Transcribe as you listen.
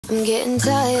I'm getting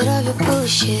tired of your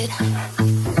bullshit.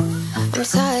 I'm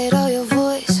tired of your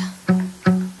voice.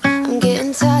 I'm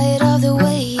getting tired of the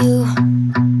way you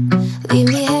leave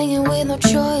me hanging with no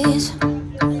choice.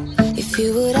 If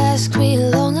you would ask me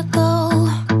long ago,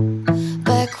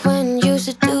 back when you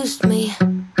seduced me,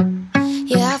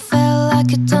 yeah, I felt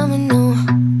like a domino,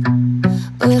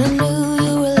 but I knew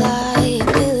you were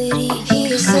liability.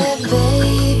 He said,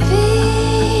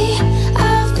 baby,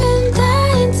 I've been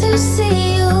dying to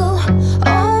see you.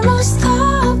 Almost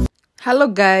stop. Hello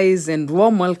guys, and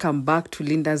warm welcome back to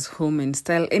Linda's Home and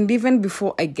Style. And even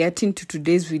before I get into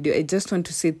today's video, I just want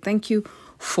to say thank you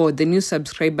for the new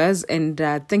subscribers, and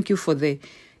thank you for the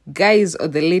guys or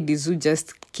the ladies who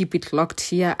just keep it locked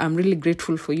here. I'm really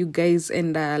grateful for you guys,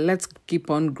 and let's keep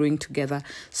on growing together.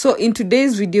 So in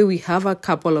today's video, we have a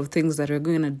couple of things that we're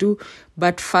going to do,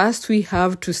 but first we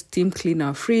have to steam clean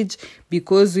our fridge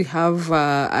because we have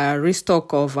a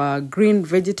restock of green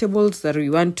vegetables that we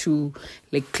want to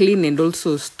clean and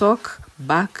also stock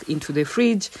back into the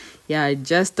fridge,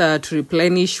 just to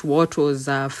replenish what was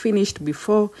finished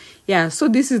before. So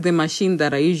this is the machine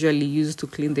that I usually use to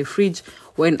clean the fridge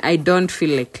when I don't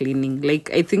feel like cleaning.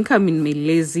 I think I'm in my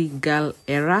lazy girl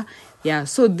era.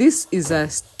 So this is a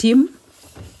steam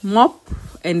mop,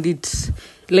 and it's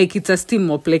a steam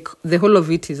mop, the whole of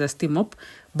it is a steam mop,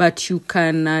 but you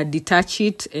can detach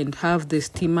it and have the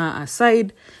steamer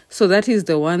aside. So that is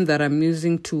the one that I'm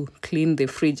using to clean the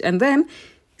fridge. And then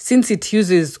since it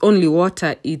uses only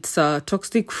water, it's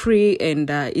toxic free, and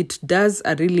it does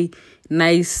a really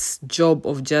nice job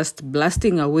of just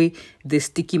blasting away the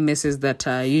sticky messes that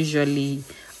I usually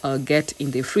get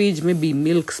in the fridge, maybe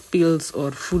milk spills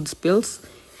or food spills,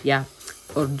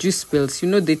 or juice spills.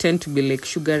 They tend to be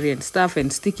sugary and stuff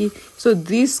and sticky. So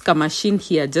this machine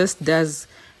here just does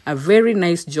a very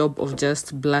nice job of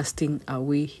just blasting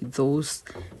away those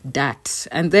dirt.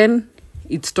 And then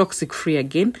it's toxic free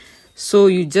again. So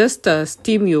you just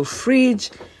steam your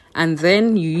fridge, and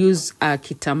then you use a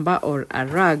kitamba or a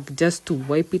rag just to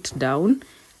wipe it down,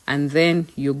 and then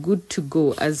you're good to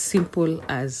go. As simple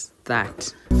as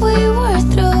that. We were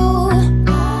through.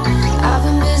 I've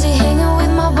been busy hanging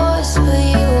with my boys, but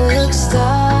you look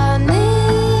stunning.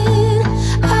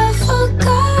 I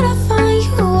forgot how fine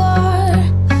you are,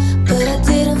 but I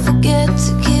didn't forget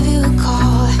to give you a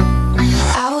call.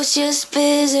 I was just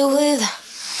busy with,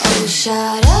 oh,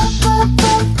 shut up,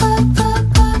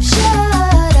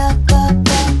 shut up,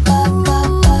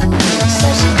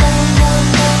 such a dumb.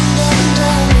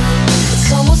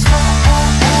 It's almost funny.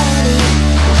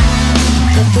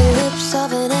 Got the lips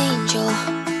of an angel,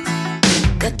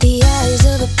 got the eyes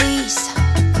of a beast,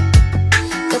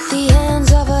 got the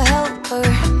hands of a helper,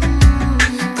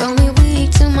 got me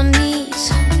weak to my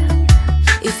knees.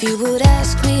 If you would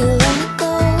ask me long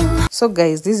ago. So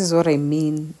guys, this is what I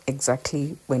mean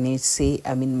exactly when I say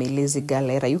I'm in my lazy girl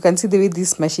era. You can see the way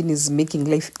this machine is making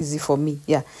life easy for me.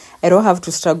 I don't have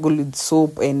to struggle with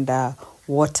soap and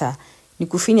water.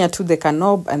 Nikufinya to the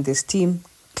knob, and the steam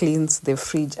cleans the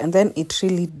fridge, and then it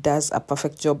really does a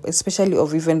perfect job, especially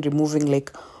of even removing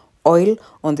oil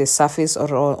on the surface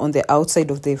or on the outside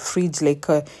of the fridge.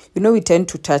 We tend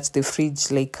to touch the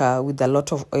fridge with a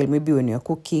lot of oil, maybe when you're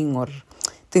cooking or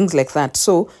things like that.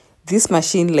 So this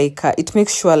machine, it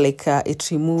makes sure it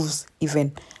removes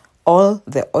even all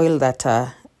the oil that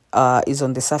is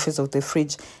on the surface of the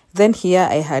fridge. Then here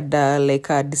I had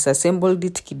disassembled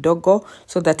it kidogo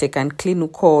so that I can clean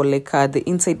the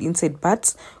inside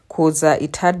parts, cause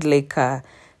it had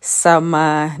some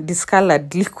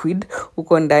discolored liquid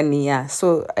uko ndani.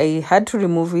 So I had to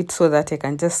remove it so that I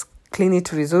can just clean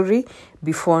it vizuri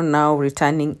before now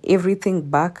returning everything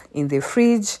back in the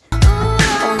fridge.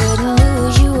 Already knew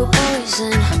you were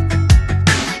poison,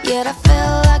 yet I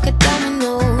felt like a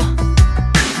domino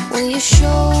when you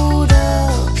showed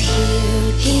up here.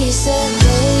 He said,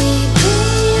 baby,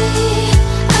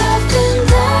 I've been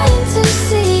dying to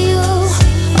see you.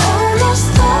 Almost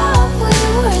thought we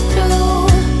were through.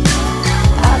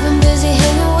 I've been busy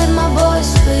hanging with my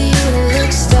boys, but you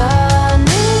look stunning.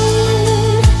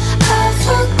 I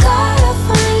forgot how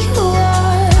fine you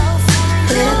are,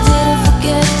 but I didn't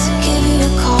forget to give you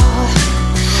a call.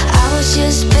 I was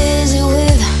just busy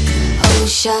with, oh,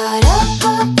 shut up,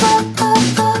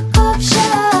 shut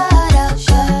up.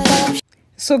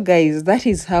 So guys, that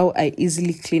is how I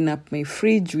easily clean up my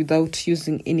fridge without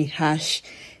using any harsh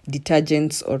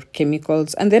detergents or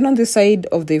chemicals. And then on the side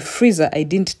of the freezer, I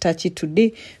didn't touch it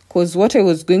today because what I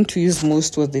was going to use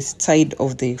most was the side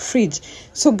of the fridge.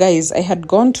 So guys, I had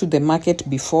gone to the market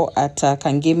before at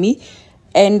Kienyeji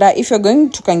And if you're going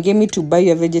to Kienyeji to buy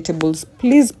your vegetables,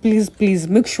 please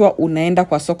make sure unaenda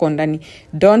kwa soko ndani.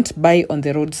 Don't buy on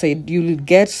the roadside. You'll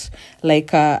get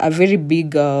like a very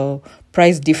big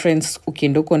price difference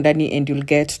ukienda huko ndani, and you'll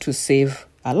get to save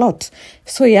a lot.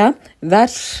 So yeah,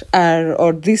 these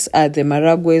are the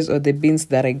maragues or the beans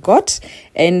that I got.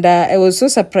 And I was so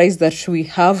surprised that we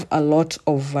have a lot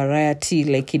of variety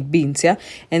like in beans, yeah.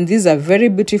 And these are very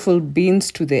beautiful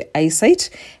beans to the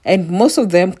eyesight, and most of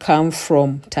them come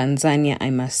from Tanzania, I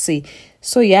must say.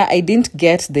 So yeah, I didn't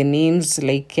get the names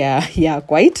like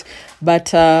quite,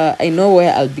 but I know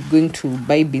where I'll be going to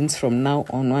buy beans from now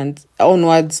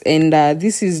onwards, and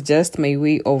this is just my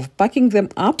way of packing them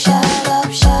up. Shut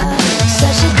up,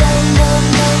 such a dumb.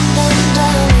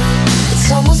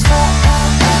 It's almost funny.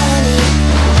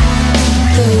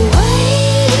 The way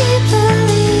he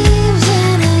believes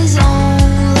in his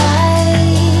own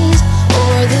lies,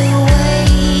 or the way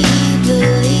he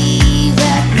believes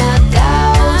that my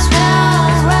doubts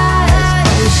won't rise.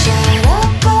 Oh,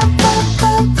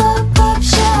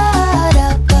 shut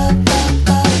up, shut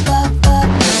up.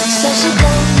 Such a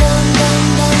dummy.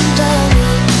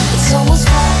 It's almost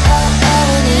funny.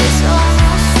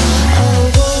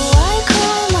 Although I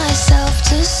call myself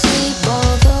to sleep,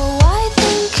 although I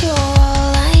think you're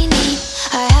all I need,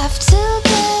 I have to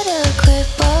get a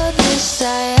grip of this. I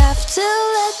have to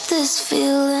let this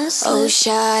feeling slip. Oh,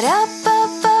 shut up,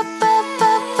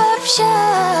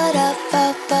 shut up.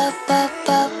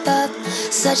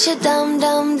 Such a dummy.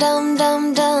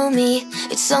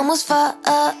 It's almost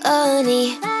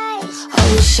funny.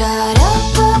 Oh, shut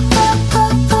up,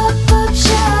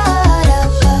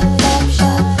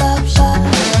 shut up.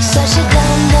 Such a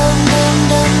dummy.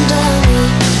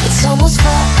 It's almost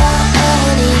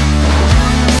funny.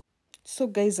 So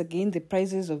guys, again, the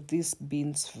prices of these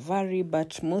beans vary,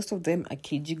 but most of them a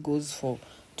kg goes for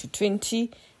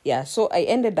 220. Yeah, so I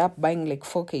ended up buying like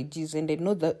 4 kgs, and I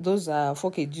know that those 4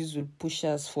 kgs will push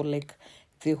us for like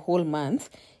the whole month.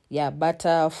 Yeah, but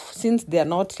since they are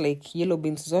not like yellow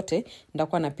beans zote,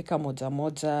 ndakuwa napika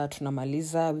moja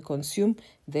tunamaliza, we consume,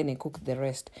 then I cook the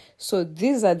rest. So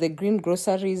these are the green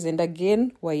groceries, and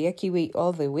again, Waiyaki way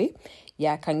all the way.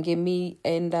 Yeah, Kienyeji.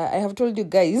 And I have told you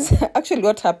guys, actually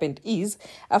what happened is,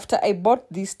 after I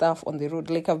bought this stuff on the road,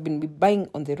 like I've been buying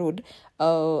on the road,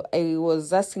 I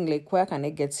was asking like, where can I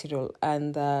get cereals?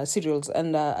 And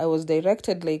I was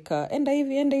directed like, enda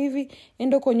hivi,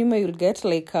 enda huko nyuma, you'll get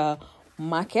like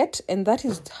market. And that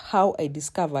is how I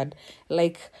discovered,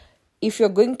 like, if you're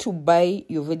going to buy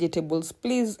your vegetables,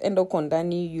 please enda huko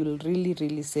ndani, you'll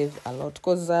really save a lot.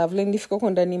 Because vile nilifika huko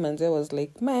ndani, manze was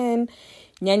like, man,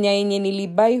 nyanya yenye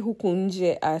nilibai huku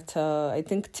nje at I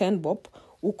think 10 bob,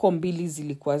 huko mbili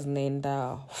zilikuwa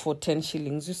zinaenda for 10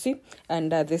 shillings, you see.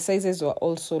 And the sizes were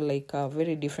also like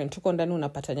very different. Huko ndani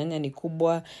unapata nyanya ni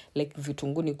kubwa, like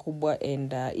vitunguu ni kubwa,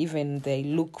 and even they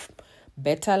look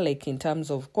better, like in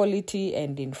terms of quality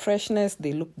and in freshness,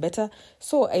 they look better.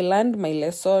 So I learned my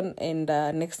lesson, and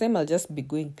next time I'll just be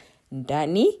going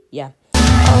ndani. Yeah.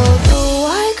 Although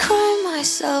I cry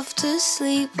myself to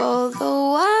sleep,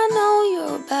 although I know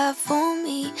you're bad for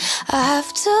me, I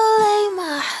have to lay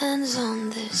my hands on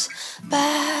this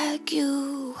bag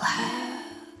you have.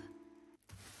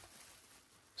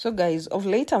 So guys, of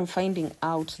late I'm finding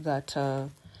out that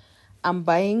I'm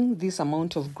buying this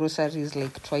amount of groceries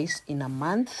like twice in a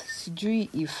month. Sijui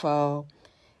if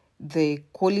the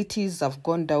qualities have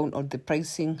gone down or the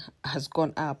pricing has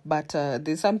gone up, but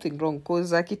there's something wrong,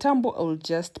 because kitambo I'll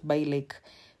just buy like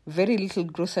very little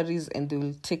groceries and they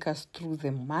will take us through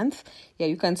the month. Yeah,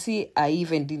 you can see I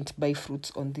even didn't buy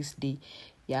fruits on this day.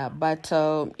 Yeah, but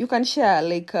you can share,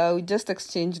 like we just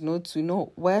exchange notes. We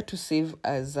know where to save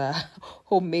as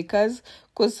homemakers,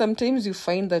 because sometimes you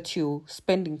find that you're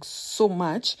spending so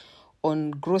much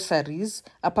on groceries.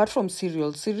 Apart from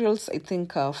cereals, I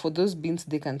think for those beans,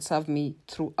 they can serve me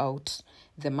throughout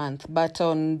the month. But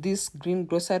on these green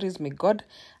groceries, my God,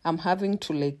 I'm having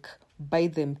to like buy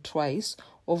them twice,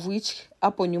 of which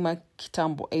hapo nyuma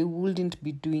kitambo I wouldn't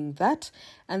be doing that.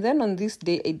 And then on this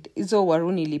day, hizo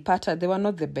waru nilipata, they were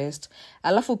not the best.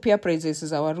 Alafu pia prices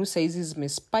za waru sizes me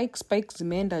spikes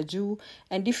zimeenda juu.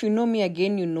 And if you know me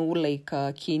again, you know like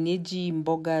Kienyeji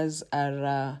mbogas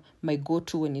are my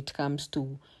go-to when it comes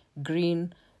to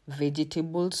green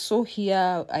vegetables. So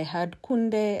here I had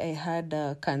kunde, I had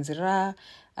kanzira,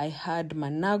 I had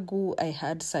managu, I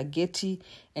had sageti,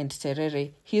 and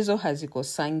terere. Hizo haziko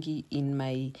sangi in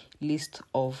my list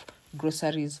of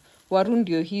groceries. Waru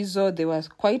ndio hizo, they were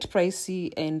quite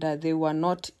pricey, and they were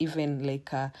not even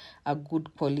like a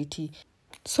good quality.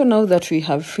 So now that we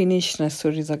have finished na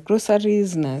stories of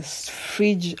groceries, na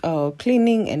fridge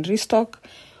cleaning and restock,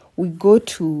 we go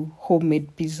to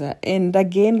homemade pizza. And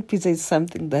again, pizza is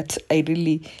something that I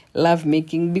really love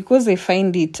making because I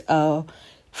find it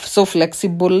so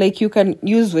flexible. Like you can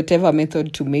use whatever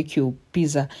method to make your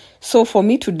pizza. So for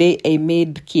me today, I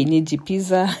made Kienyeji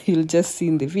pizza. You'll just see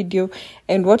in the video.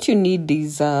 And what you need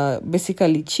is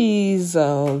basically cheese,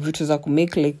 vitu za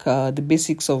kumake like the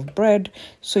basics of bread.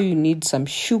 So you need some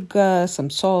sugar, some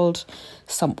salt,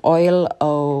 some oil,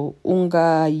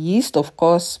 unga, yeast, of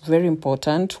course, very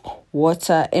important,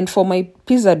 water. And for my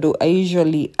pizza dough, I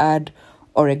usually add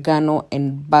oregano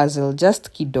and basil,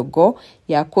 just kidogo,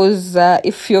 yeah, because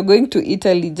if you're going to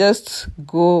Italy, just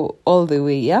go all the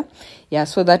way, yeah,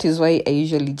 so that is why I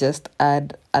usually just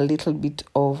add a little bit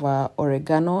of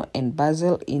oregano and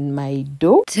basil in my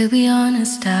dough. To be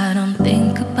honest, I don't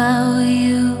think about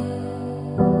you.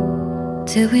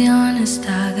 To be honest,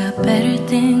 I got better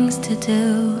things to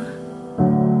do.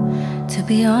 To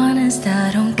be honest,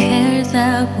 I don't care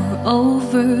that we're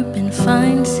over. Been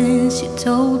fine since you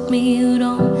told me you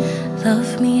don't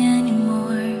love me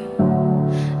anymore.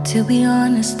 To be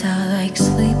honest, I like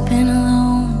sleeping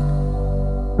alone.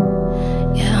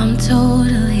 Yeah, I'm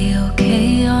totally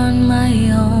okay on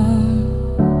my own.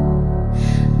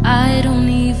 I don't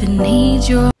even need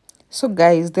your... So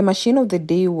guys, the machine of the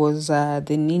day was the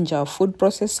Ninja food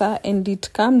processor, and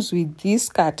it comes with this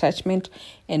attachment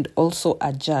and also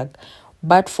a jug.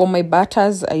 But for my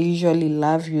batters, I usually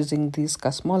love using this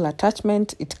small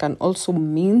attachment. It can also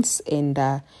mince and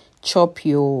chop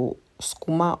your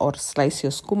skuma or slice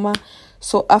your skuma.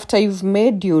 So after you've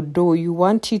made your dough, you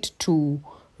want it to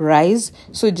rise.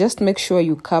 So just make sure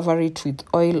you cover it with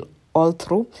oil all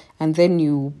through, and then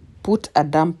you put a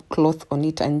damp cloth on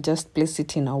it and just place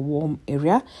it in a warm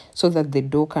area so that the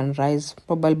dough can rise,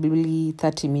 probably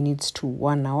 30 minutes to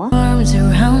 1 hour. Arms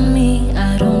around me,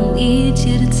 I don't need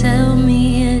you to tell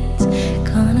me it's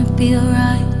gonna be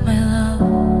alright, my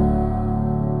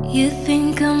love. You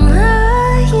think I'm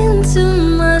lying to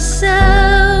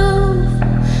myself,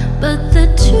 but the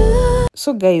truth...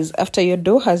 So guys, after your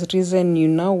dough has risen, you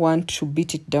now want to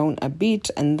beat it down a bit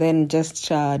and then just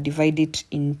divide it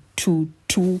into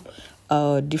two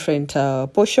different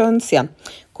portions, yeah,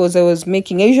 because I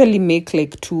usually make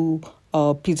like two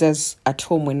pizzas at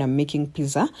home when I'm making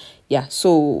pizza, yeah,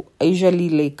 so I usually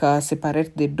like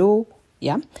separate the dough,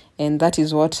 yeah, and that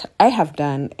is what I have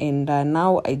done. And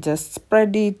now I just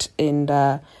spread it and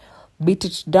beat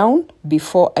it down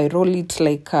before I roll it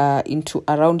like into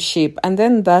a round shape. And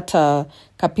then that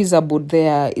pizza board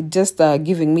there, it just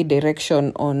giving me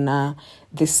direction on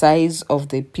the size of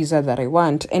the pizza that I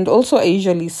want. And also I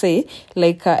usually say,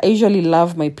 like I usually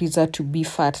love my pizza to be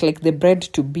fat, like the bread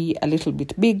to be a little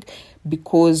bit big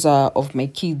because of my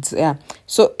kids, yeah.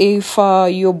 So if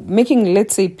you're making,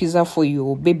 let's say, pizza for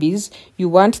your babies, you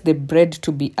want the bread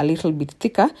to be a little bit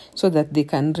thicker so that they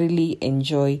can really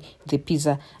enjoy the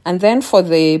pizza. And then for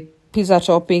the pizza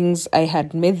toppings, I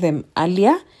had made them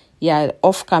earlier, yeah,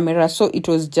 off camera. So it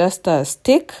was just a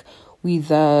steak with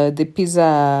the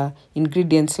pizza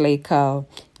ingredients like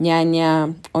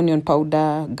nyanya, onion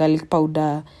powder, garlic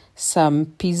powder, some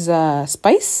pizza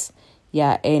spice,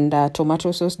 yeah, and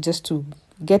tomato sauce just to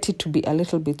get it to be a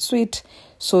little bit sweet.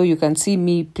 So you can see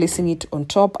me placing it on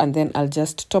top, and then I'll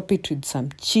just top it with some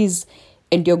cheese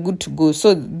and you're good to go.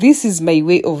 So this is my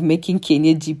way of making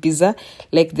Kienyeji pizza,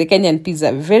 like the Kenyan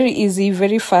pizza. Very easy,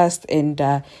 very fast, and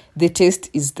the taste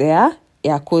is there,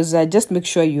 yeah, because just make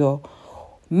sure your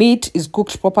meat is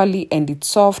cooked properly and it's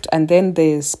soft, and then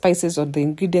the spices or the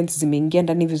ingredients zimeingia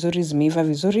ndani vizuri, zimeiva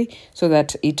vizuri, so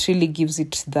that it really gives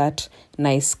it that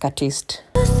nice taste.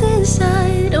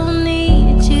 I don't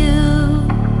need you,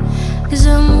 'cause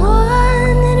I'm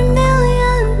one in a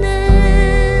million,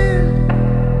 and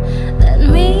that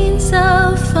means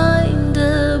I'll find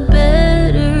a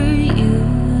better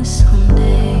you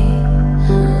someday.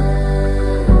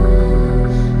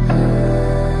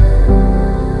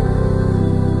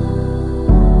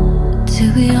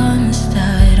 To be honest,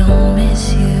 I don't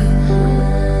miss you.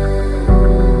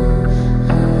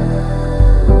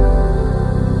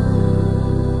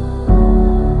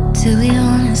 To be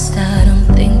honest, I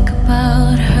don't think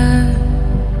about her.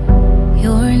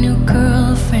 Your new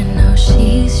girlfriend, now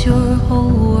she's your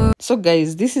whole world. So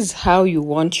guys, this is how you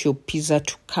want your pizza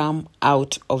to come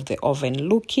out of the oven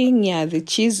looking. Yeah, the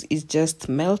cheese is just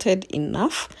melted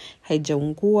enough,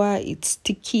 haijaungua, it's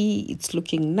sticky, it's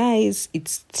looking nice,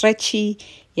 it's stretchy.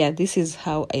 Yeah, this is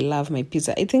how I love my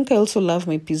pizza. I think I also love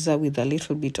my pizza with a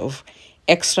little bit of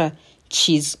extra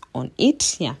cheese on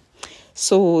it, yeah.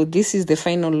 So this is the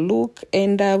final look,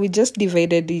 and we just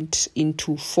divided it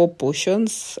into 4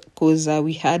 portions because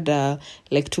we had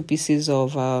like 2 pieces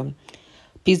of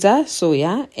pizza. So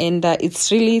yeah, and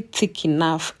it's really thick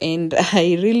enough, and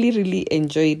I really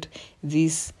enjoyed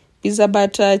this pizza.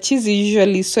 But cheese is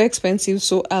usually so expensive,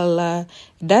 so I'll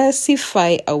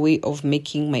diversify a way of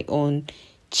making my own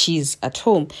cheese at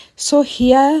home. So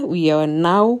here we are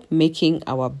now making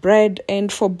our bread,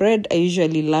 and for bread I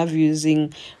usually love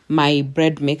using my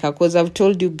bread maker because I've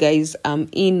told you guys I'm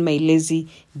in my lazy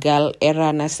girl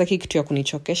era na sitaki kitu ya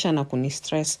kunichokesha na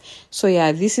kunistress. So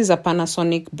yeah, this is a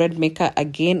Panasonic bread maker.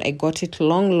 Again, I got it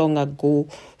long ago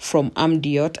from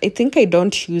Amdiot. I think I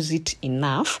don't use it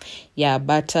enough, yeah,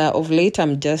 but of late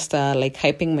I'm just like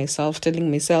hyping myself, telling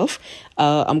myself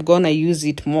I'm gonna use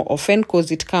it more often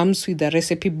because it comes with a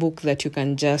recipe book that you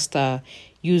can just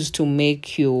use to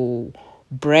make your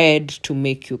bread, to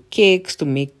make your cakes, to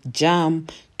make jam,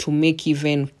 to make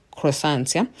even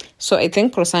croissants. Yeah, so I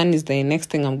think croissant is the next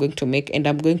thing I'm going to make, and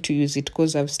I'm going to use it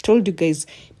because I've told you guys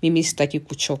mimi sitaki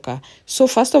kuchoka. So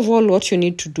first of all, what you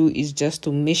need to do is just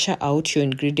to measure out your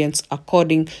ingredients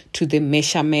according to the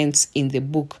measurements in the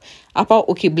book. Apa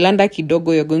ukiblanda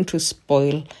kidogo, you're going to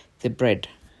spoil the bread.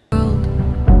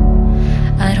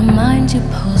 I don't mind you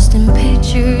posting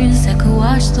pictures. I could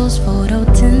watch those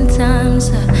photos 10 times.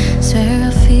 I swear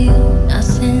I feel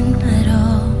nothing at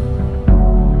all.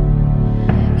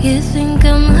 You think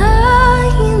I'm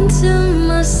lying to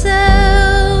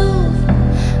myself,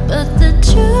 but the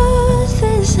truth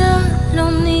is I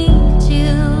don't need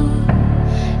you,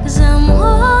 'cause I'm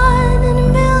 1 in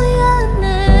a million,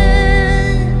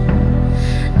 and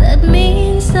that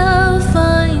means I'll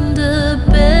find a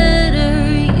better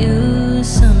you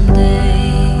someday.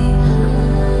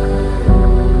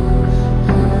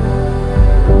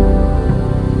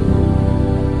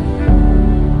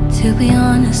 To be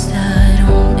honest, I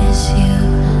don't miss you.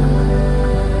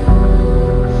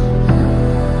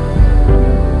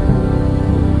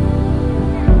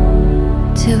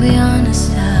 To be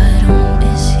honest, I don't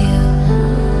miss you.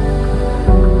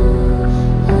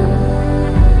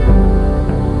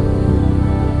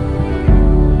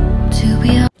 To be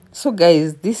So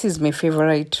guys, this is my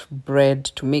favorite bread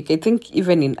to make. I think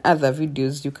even in other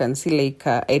videos you can see like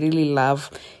I really love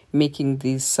making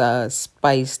this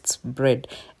spiced bread,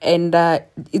 and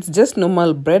it's just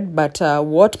normal bread, but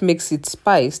what makes it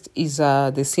spiced is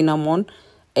the cinnamon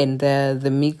and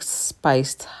the mixed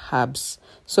spiced herbs.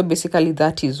 So basically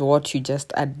that is what you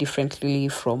just add differently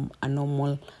from a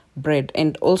normal bread,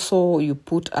 and also you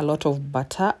put a lot of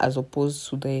butter as opposed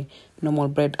to the normal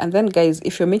bread. And then guys,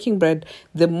 if you're making bread,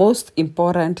 the most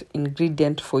important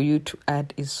ingredient for you to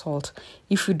add is salt.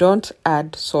 If you don't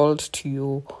add salt to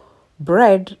your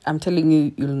bread, I'm telling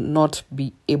you, you'll not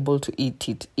be able to eat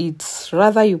it. It's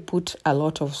rather you put a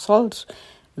lot of salt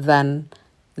than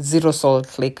zero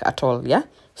salt, like at all. Yeah,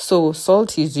 so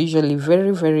salt is usually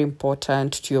very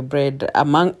important to your bread.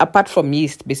 Apart from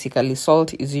yeast, basically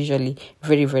salt is usually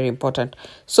very important.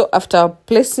 So after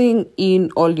placing in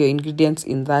all your ingredients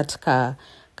in that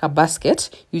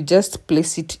basket, you just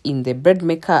place it in the bread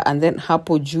maker, and then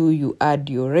hapo juu you add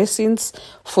your raisins.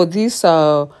 For this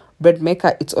bread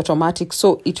maker, it's automatic,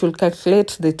 so it will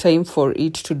calculate the time for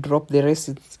it to drop the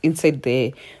raisins inside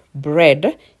the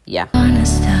bread. Yeah.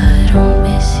 honest, I don't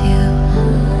miss you.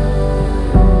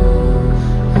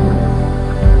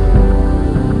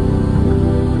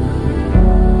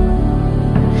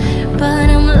 But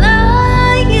I'm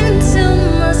lying to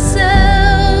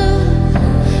myself,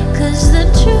 'cause the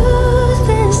truth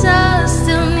is I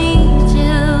still need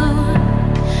you.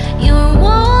 You're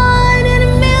 1 in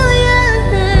a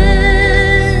million,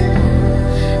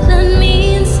 that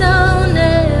means I'll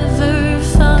never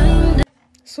find.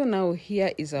 So now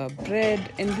here is our bread,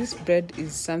 and this bread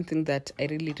is something that I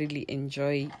really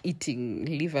enjoy eating,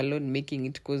 leave alone making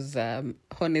it, because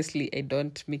honestly I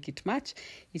don't make it much.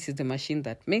 It is the machine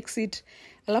that makes it.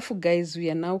 Alafu guys, we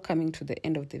are now coming to the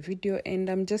end of the video, and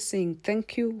I'm just saying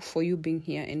thank you for you being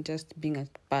here and just being a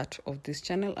part of this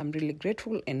channel. I'm really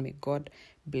grateful, and may God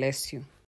bless you.